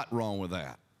lot wrong with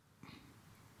that.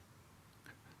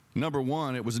 Number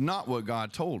one, it was not what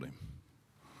God told him.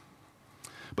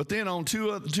 But then on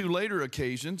two later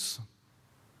occasions,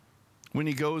 when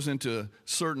he goes into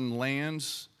certain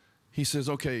lands, he says,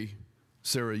 okay,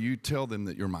 Sarah, you tell them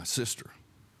that you're my sister.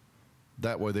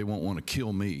 That way they won't want to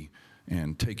kill me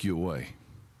and take you away.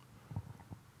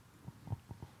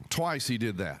 Twice he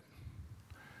did that.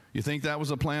 You think that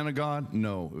was a plan of God?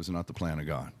 No, it was not the plan of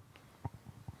God.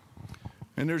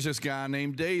 And there's this guy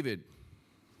named David.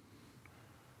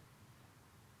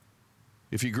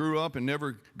 If he grew up and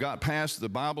never got past the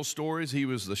Bible stories, he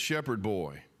was the shepherd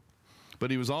boy. But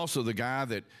he was also the guy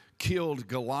that killed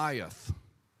Goliath.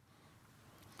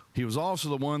 He was also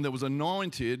the one that was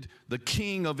anointed the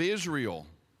king of Israel.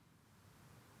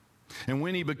 And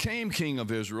when he became king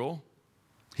of Israel,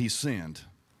 he sinned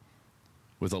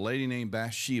with a lady named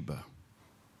Bathsheba.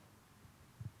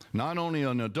 Not only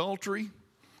an adultery,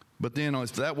 but then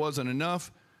if that wasn't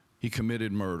enough, he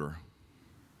committed murder.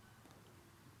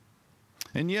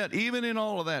 And yet, even in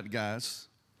all of that, guys,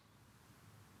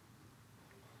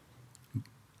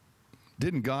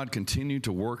 didn't God continue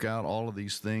to work out all of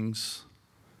these things,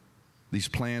 these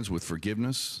plans with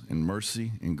forgiveness and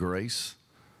mercy and grace,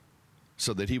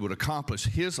 so that he would accomplish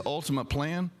his ultimate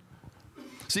plan?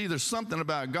 See, there's something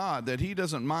about God that he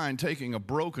doesn't mind taking a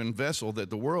broken vessel that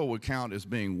the world would count as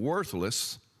being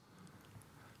worthless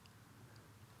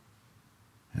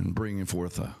and bringing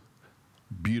forth a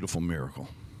beautiful miracle.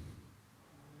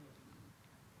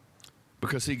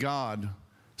 Because see, God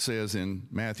says in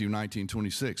Matthew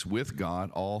 19:26, with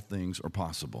God all things are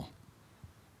possible.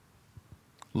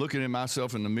 Looking at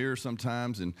myself in the mirror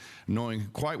sometimes and knowing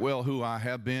quite well who I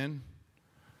have been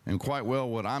and quite well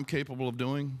what I'm capable of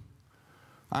doing,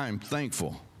 I am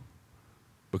thankful.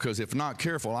 Because if not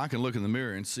careful, I can look in the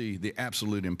mirror and see the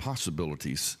absolute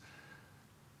impossibilities.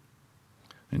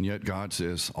 And yet God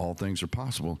says all things are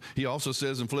possible. He also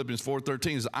says in Philippians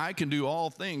 4:13, I can do all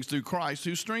things through Christ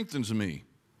who strengthens me.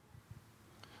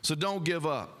 So don't give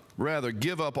up. Rather,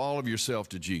 give up all of yourself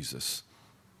to Jesus.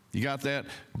 You got that?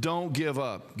 Don't give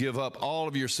up. Give up all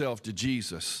of yourself to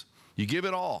Jesus. You give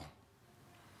it all,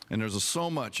 and there's so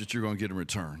much that you're going to get in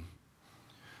return.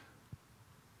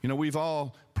 You know, we've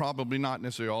all, probably not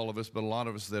necessarily all of us, but a lot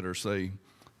of us that are, say,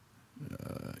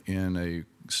 in a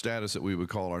status that we would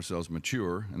call ourselves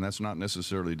mature, and that's not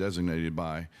necessarily designated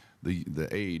by the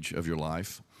age of your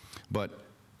life. But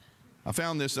I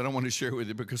found this that I want to share with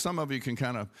you because some of you can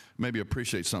kind of maybe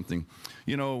appreciate something.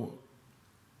 You know,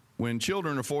 when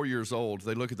children are 4 years old,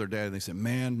 they look at their dad and they say,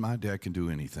 man, my dad can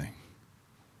do anything.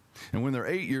 And when they're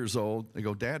 8 years old, they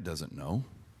go, Dad doesn't know.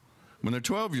 When they're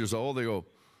 12 years old, they go,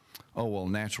 oh, well,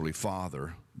 naturally,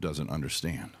 Father doesn't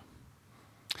understand.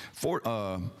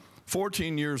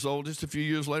 14 years old, just a few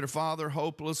years later, Father,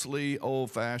 hopelessly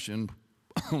old-fashioned,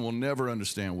 will never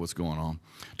understand what's going on.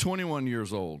 21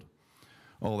 years old,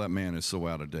 oh, that man is so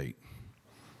out of date.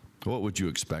 What would you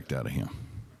expect out of him?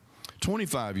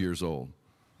 25 years old,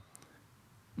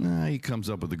 he comes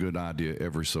up with a good idea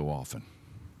every so often.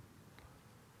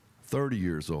 30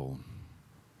 years old,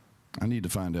 I need to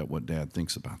find out what Dad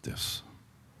thinks about this.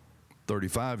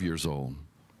 35 years old,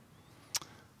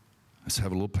 let's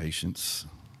have a little patience.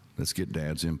 Let's get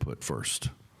Dad's input first.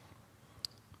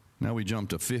 Now we jump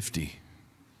to 50.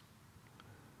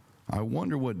 I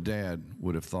wonder what Dad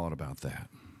would have thought about that.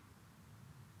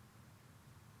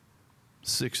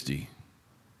 60.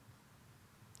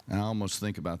 And I almost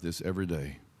think about this every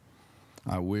day.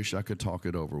 I wish I could talk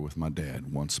it over with my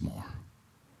dad once more.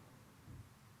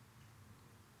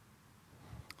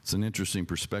 It's an interesting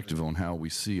perspective on how we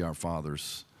see our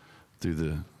fathers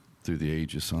through the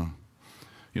ages, huh?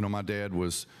 You know, my dad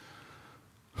was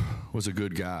a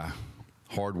good guy,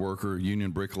 hard worker,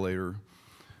 union bricklayer.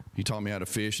 He taught me how to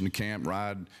fish and camp,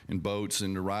 ride in boats,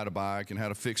 and to ride a bike, and how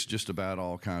to fix just about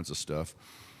all kinds of stuff.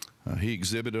 He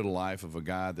exhibited a life of a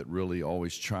guy that really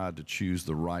always tried to choose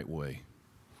the right way.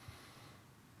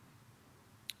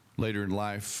 Later in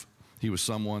life, he was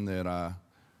someone that I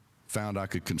found I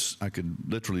could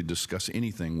literally discuss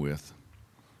anything with.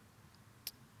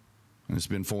 And it's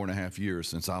been 4.5 years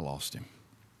since I lost him.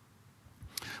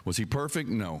 Was he perfect?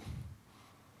 No.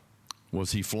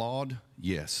 Was he flawed?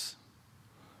 Yes.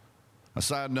 A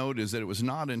side note is that it was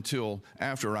not until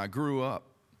after I grew up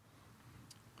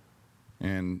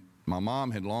and my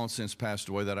mom had long since passed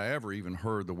away that I ever even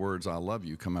heard the words, I love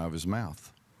you, come out of his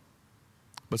mouth.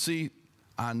 But see,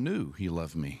 I knew he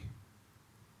loved me.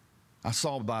 I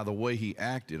saw by the way he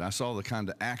acted. I saw the kind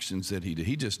of actions that he did.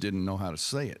 He just didn't know how to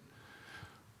say it.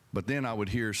 But then I would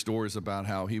hear stories about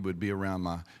how he would be around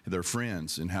their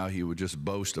friends and how he would just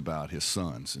boast about his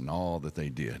sons and all that they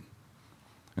did.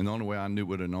 And the only way I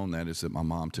would have known that is that my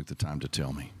mom took the time to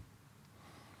tell me.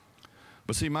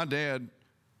 But see, my dad,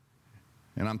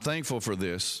 and I'm thankful for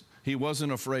this, he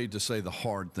wasn't afraid to say the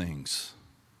hard things.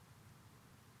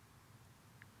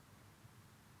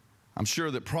 I'm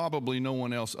sure that probably no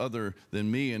one else other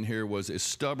than me in here was as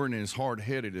stubborn and as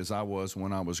hard-headed as I was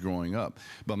when I was growing up.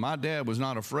 But my dad was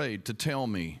not afraid to tell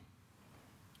me,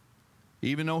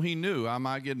 even though he knew I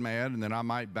might get mad and that I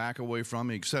might back away from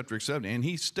him, et cetera, et cetera. And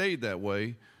he stayed that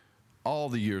way all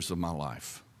the years of my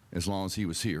life, as long as he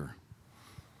was here.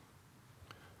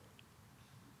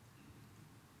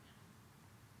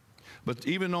 But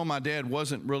even though my dad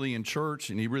wasn't really in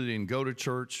church and he really didn't go to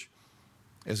church,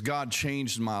 as God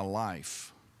changed my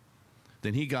life,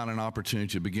 then he got an opportunity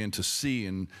to begin to see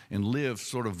and live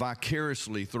sort of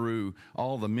vicariously through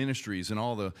all the ministries and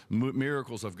all the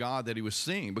miracles of God that he was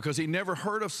seeing, because he never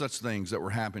heard of such things that were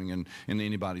happening in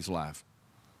anybody's life.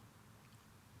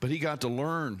 But he got to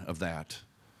learn of that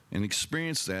and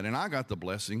experience that, and I got the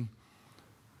blessing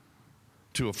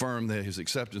to affirm that his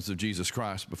acceptance of Jesus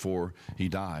Christ before he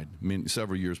died,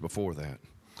 several years before that.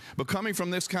 But coming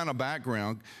from this kind of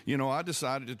background, you know, I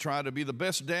decided to try to be the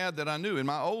best dad that I knew in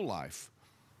my old life.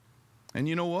 And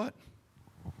you know what?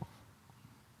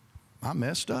 I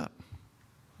messed up.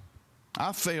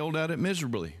 I failed at it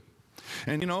miserably.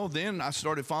 And, you know, then I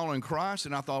started following Christ,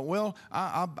 and I thought, well,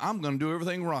 I'm going to do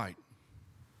everything right.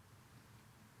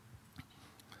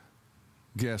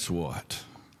 Guess what?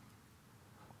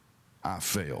 I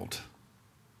failed.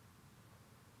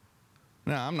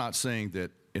 Now, I'm not saying that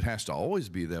it has to always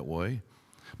be that way,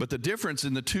 but the difference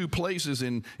in the two places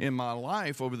in my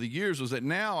life over the years was that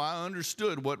now I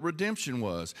understood what redemption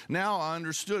was. Now I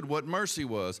understood what mercy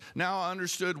was. Now I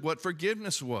understood what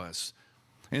forgiveness was.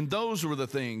 And those were the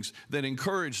things that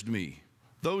encouraged me.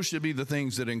 Those should be the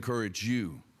things that encourage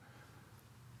you.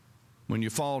 When you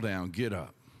fall down, get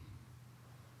up.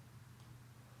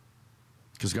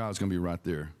 Because God's going to be right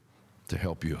there to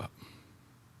help you up.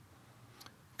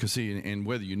 Because see, and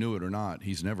whether you knew it or not,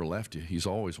 He's never left you. He's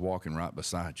always walking right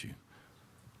beside you.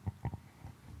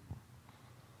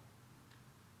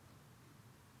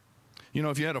 You know,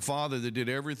 if you had a father that did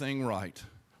everything right,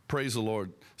 praise the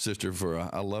Lord, sister, for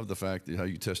I love the fact that how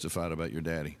you testified about your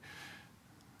daddy.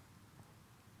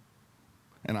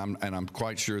 And I'm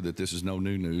quite sure that this is no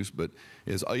new news, but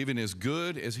even as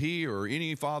good as he or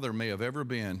any father may have ever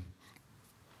been,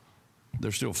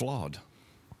 they're still flawed.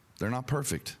 They're not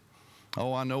perfect.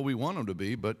 Oh, I know we want them to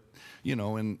be, but, you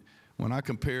know, and when I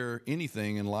compare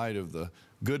anything in light of the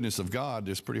goodness of God,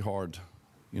 it's pretty hard,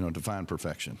 you know, to find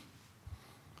perfection.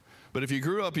 But if you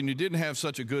grew up and you didn't have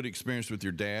such a good experience with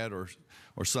your dad or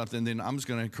something, then I'm just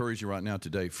going to encourage you right now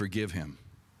today, forgive him.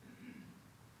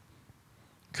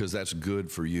 Because that's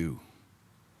good for you,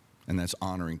 and that's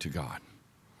honoring to God.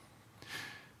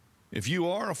 If you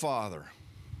are a father,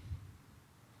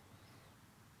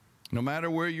 no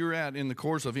matter where you're at in the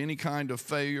course of any kind of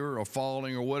failure or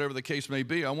falling or whatever the case may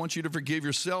be, I want you to forgive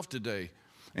yourself today.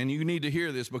 And you need to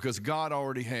hear this because God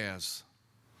already has.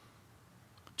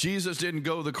 Jesus didn't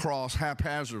go to the cross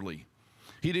haphazardly.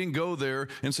 He didn't go there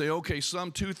and say, okay,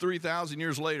 some 2,000, 3,000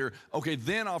 years later, okay,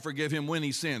 then I'll forgive him when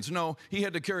he sins. No, he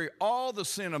had to carry all the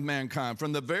sin of mankind.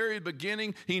 From the very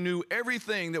beginning, he knew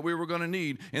everything that we were going to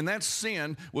need. And that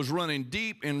sin was running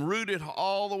deep and rooted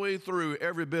all the way through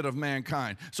every bit of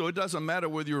mankind. So it doesn't matter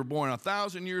whether you were born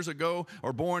 1,000 years ago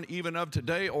or born even of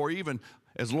today or even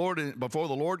before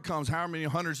the Lord comes, how many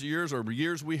hundreds of years or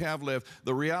years we have left.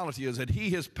 The reality is that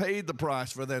he has paid the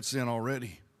price for that sin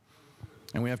already.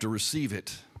 And we have to receive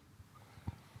it.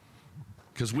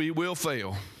 Because we will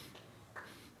fail.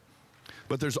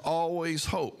 But there's always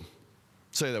hope.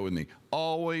 Say that with me.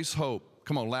 Always hope.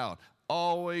 Come on, loud.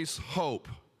 Always hope.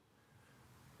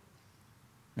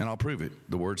 And I'll prove it.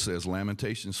 The word says,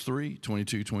 Lamentations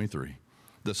 3:22-23.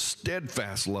 The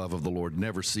steadfast love of the Lord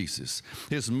never ceases.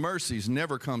 His mercies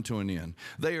never come to an end.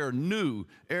 They are new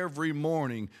every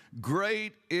morning.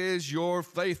 Great is your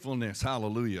faithfulness.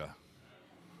 Hallelujah.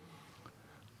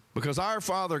 Because our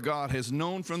Father God has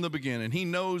known from the beginning. He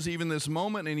knows even this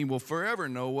moment, and he will forever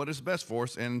know what is best for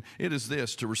us. And it is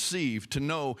this, to receive, to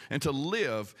know, and to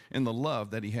live in the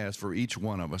love that he has for each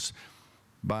one of us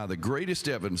by the greatest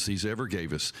evidence he's ever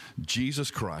gave us, Jesus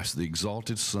Christ, the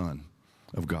exalted Son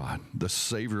of God, the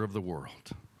Savior of the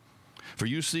world. For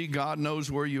you see, God knows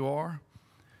where you are.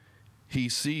 He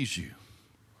sees you.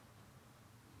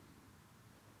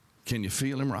 Can you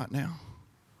feel him right now?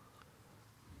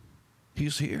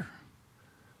 He's here.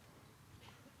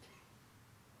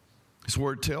 His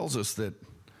word tells us that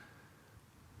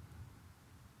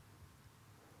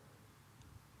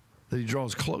he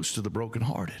draws close to the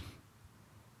brokenhearted.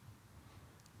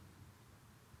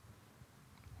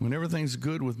 When everything's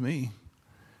good with me,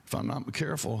 if I'm not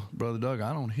careful, Brother Doug,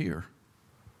 I don't hear.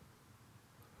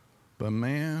 But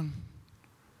man,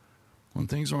 when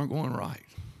things aren't going right,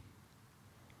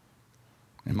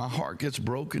 and my heart gets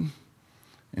broken,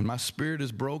 and my spirit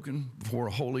is broken before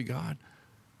a holy God,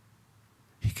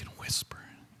 he can whisper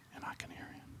and I can hear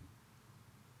him.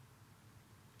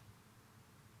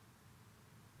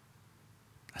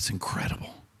 That's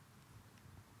incredible.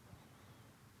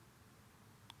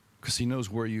 Because he knows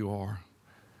where you are.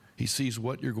 He sees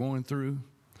what you're going through.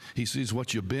 He sees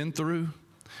what you've been through.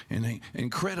 And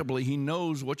incredibly, he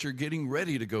knows what you're getting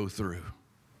ready to go through.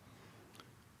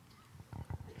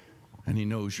 And he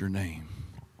knows your name.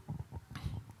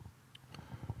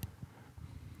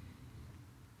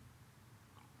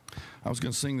 I was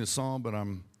going to sing this song, but I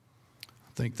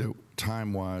think that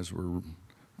time-wise,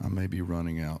 I may be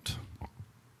running out.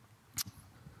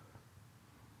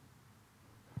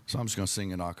 So I'm just going to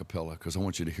sing it a cappella because I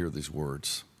want you to hear these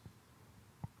words.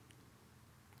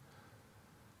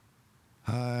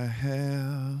 I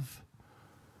have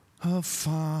a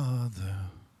Father.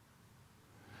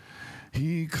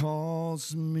 He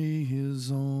calls me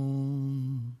his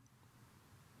own.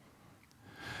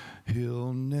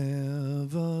 He'll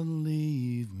never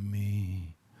leave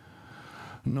me,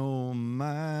 no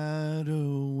matter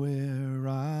where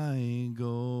I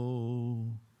go.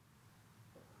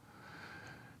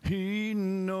 He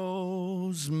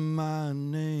knows my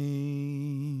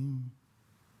name.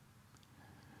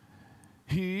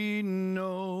 He knows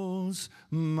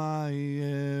my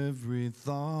every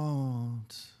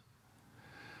thought.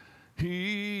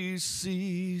 He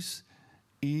sees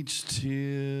each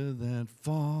tear that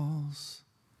falls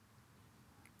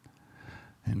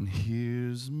and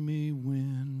hears me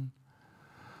when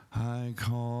I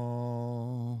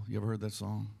call. You ever heard that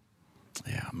song?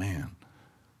 Yeah, man.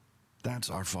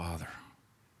 That's our Father.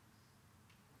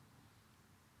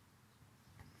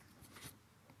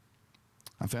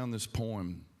 I found this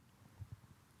poem,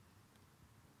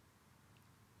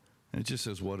 and it just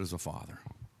says, "What is a father?"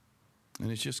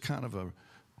 And it's just kind of I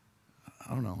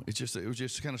don't know, it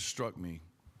just kind of struck me.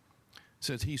 It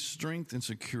says, "He's strength and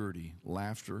security,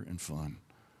 laughter and fun,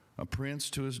 a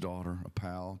prince to his daughter, a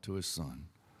pal to his son,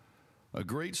 a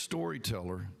great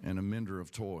storyteller and a mender of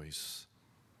toys,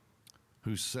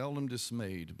 who's seldom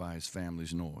dismayed by his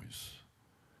family's noise.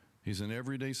 He's an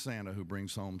everyday Santa who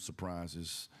brings home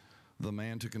surprises, the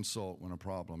man to consult when a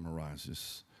problem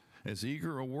arises, as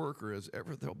eager a worker as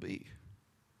ever there'll be,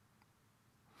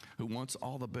 who wants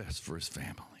all the best for his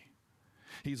family.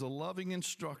 He's a loving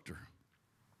instructor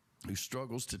who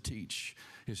struggles to teach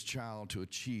his child to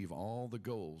achieve all the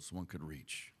goals one could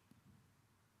reach.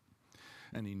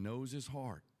 And he knows his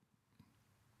heart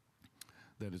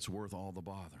that it's worth all the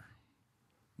bother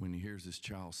when he hears his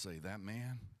child say, 'That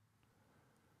man,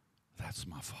 that's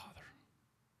my father.'"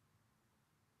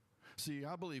 See,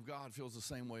 I believe God feels the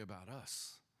same way about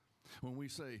us. When we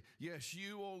say, "Yes,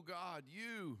 you, oh God,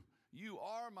 you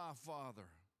are my Father.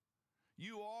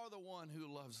 You are the one who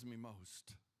loves me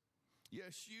most.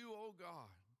 Yes, you, oh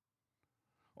God,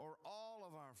 are all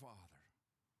of our Father.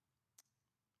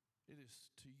 It is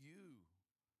to you